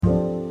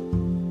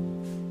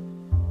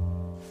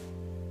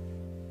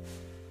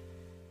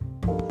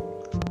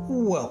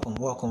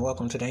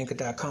Welcome to the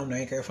Anchor.com, the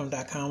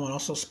AnchorFM.com, and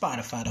also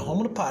Spotify, the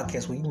home of the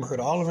podcast where you can be heard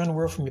all around the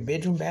world from your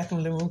bedroom,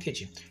 bathroom, living room,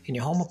 kitchen, in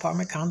your home,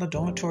 apartment, condo,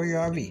 dormitory, or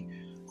RV,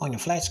 on your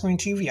flat screen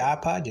TV, your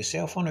iPod, your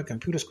cell phone, or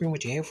computer screen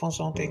with your headphones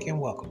on. Thank you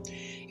and welcome.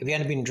 If you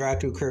haven't been in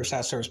drive-through,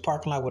 curbside service,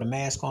 parking lot with a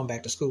mask on,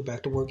 back to school,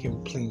 back to work,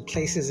 in clean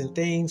places and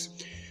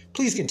things,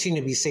 please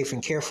continue to be safe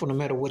and careful no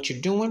matter what you're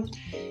doing.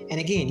 And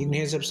again, you can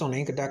hear this episode on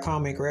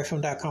Anchor.com,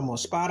 AnchorFM.com, on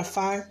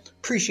Spotify.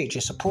 Appreciate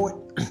your support.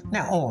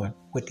 Now on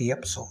with the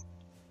episode.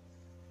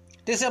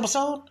 This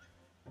episode,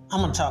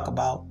 I'm going to talk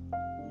about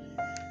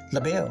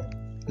Labelle,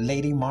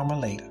 Lady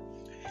Marmalade.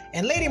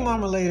 And Lady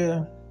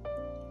Marmalade,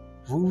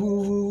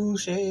 vous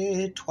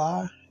chez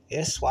toi,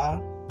 et soi.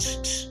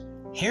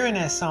 Hearing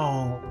that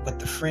song with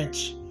the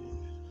French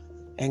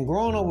and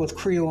growing up with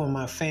Creole in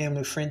my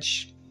family,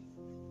 French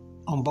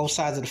on both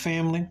sides of the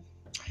family,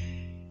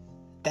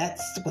 that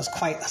was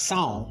quite a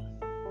song.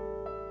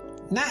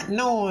 Not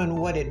knowing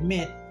what it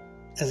meant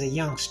as a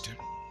youngster,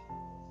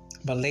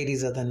 but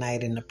ladies of the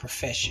night in the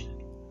profession.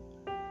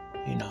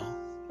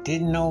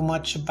 Didn't know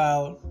much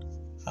about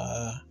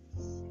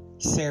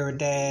Sarah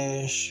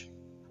Dash,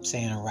 I'm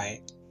saying it right,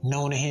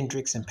 Nona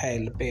Hendrix and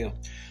Patti LaBelle.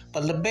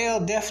 But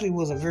LaBelle definitely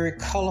was a very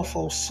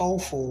colorful,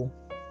 soulful,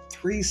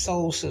 three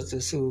soul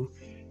sisters who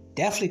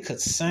definitely could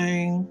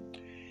sing.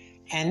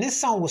 And this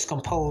song was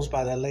composed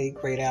by the late,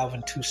 great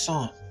Alvin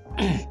Toussaint.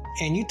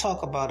 And you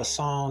talk about a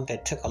song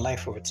that took a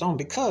life of its own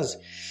because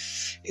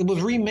it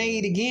was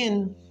remade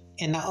again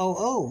in the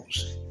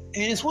 00s.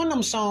 And it's one of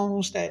them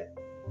songs that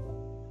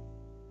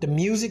the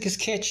music is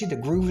catchy, the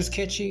groove is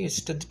catchy, it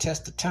stood the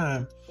test of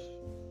time.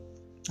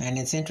 And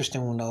it's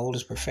interesting when the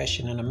oldest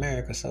profession in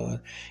America, so,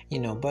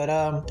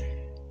 but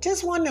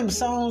just one of them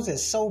songs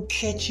that's so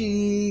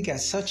catchy, got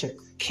such a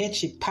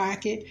catchy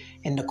pocket,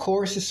 and the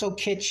chorus is so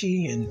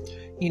catchy, and,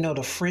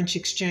 the French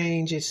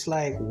exchange, it's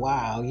like,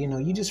 wow,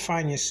 you just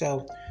find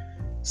yourself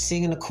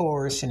singing the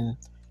chorus and,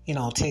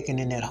 taking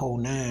in that whole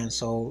nine.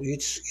 So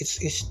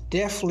it's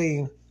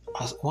definitely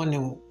one of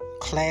them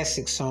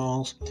classic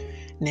songs.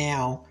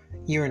 Now,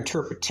 your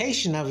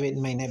interpretation of it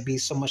may not be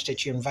so much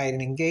that you invite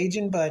and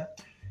engaging,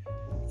 but,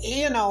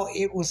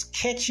 it was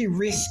catchy,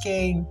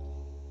 risque,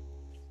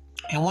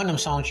 and one of them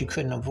songs you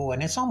couldn't avoid.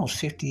 And it's almost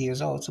 50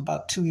 years old. It's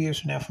about 2 years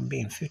from now from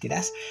being 50.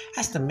 That's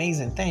the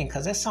amazing thing,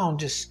 because that song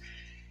just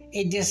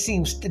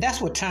seems, that's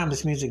what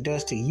timeless music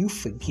does to you. You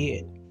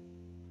forget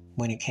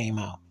when it came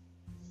out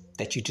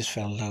that you just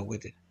fell in love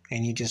with it.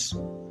 And you just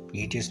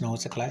know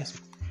it's a classic.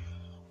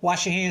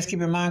 Wash your hands, keep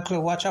your mind clear,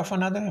 watch out for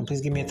another, and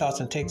please give me your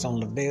thoughts and takes on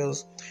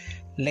LaBelle's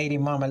Lady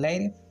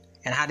Marmalade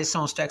and how this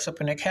song stacks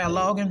up in their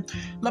catalog. And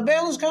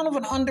Labelle is kind of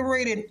an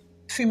underrated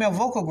female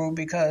vocal group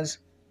because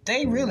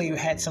they really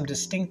had some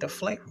distinctive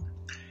flavor.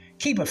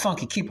 Keep it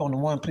funky, keep on the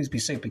one. Please be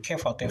safe, be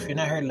careful out there. If you're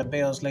not heard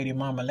Labelle's Lady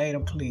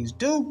Marmalade, please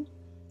do,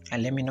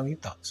 and let me know your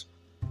thoughts.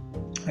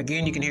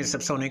 Again, you can hear this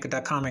episode on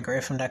Anchor.com,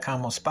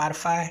 AnchorFM.com, on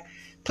Spotify.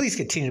 Please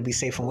continue to be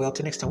safe and well.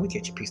 Till next time we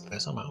catch you. Peace. The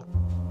best. I'm out.